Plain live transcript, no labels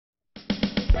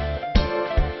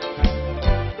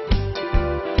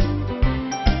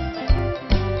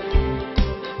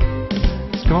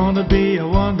gonna be a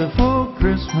wonderful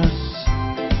Christmas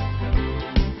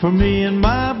for me and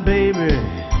my baby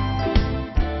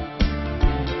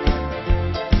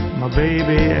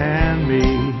and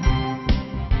me.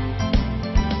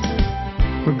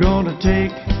 We're gonna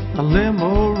take a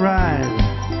limo ride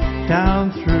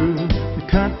down through the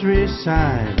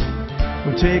countryside.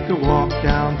 We'll take a walk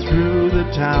down through the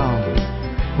town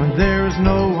when there is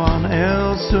no one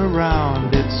else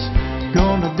around. It's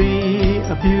gonna be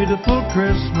a beautiful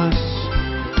Christmas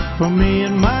for me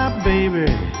and my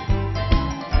baby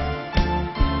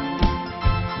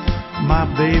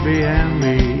and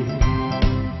me.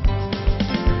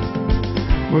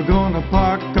 We're gonna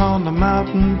park on the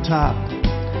mountain top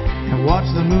and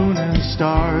watch the moon and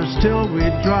stars till we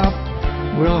drop.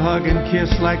 We'll hug and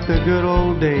kiss like the good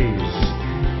old days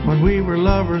when we were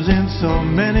lovers in so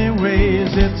many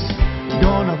ways. It's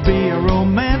gonna be a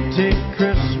romantic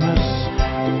Christmas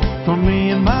for me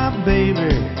and my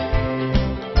baby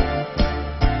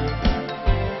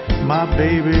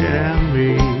and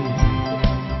me.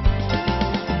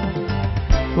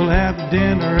 We'll have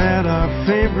dinner at our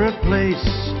favorite place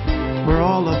where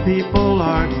all the people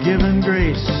are given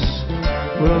grace.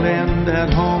 We'll end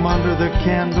at home under the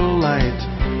candlelight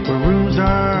where rooms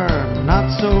are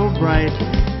not so bright.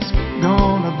 It's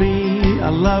gonna be a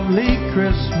lovely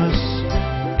Christmas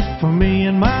for me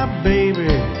and my baby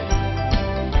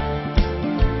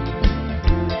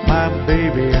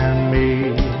and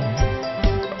me.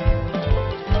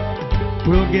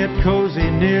 We'll get cozy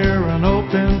near an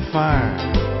open fire.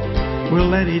 We'll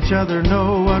let each other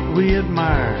know what we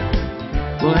admire.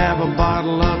 We'll have a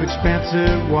bottle of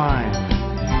expensive wine.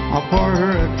 I'll pour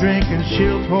her a drink and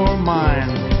she'll pour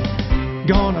mine.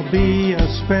 Gonna be a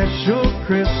special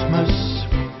Christmas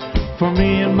for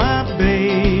me and my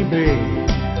baby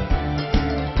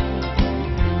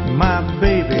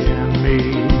and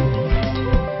me.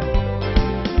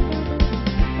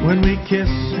 When we kiss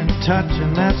and touch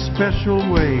in that special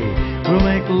way, we'll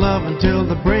make love until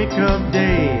the break of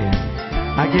day.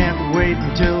 I can't wait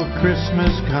until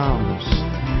Christmas comes,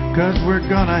 'cause we're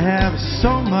gonna have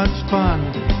so much fun.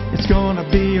 It's gonna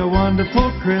be a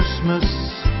wonderful Christmas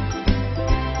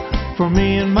for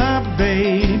me and my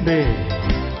baby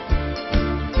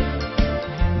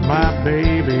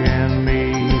and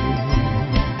me.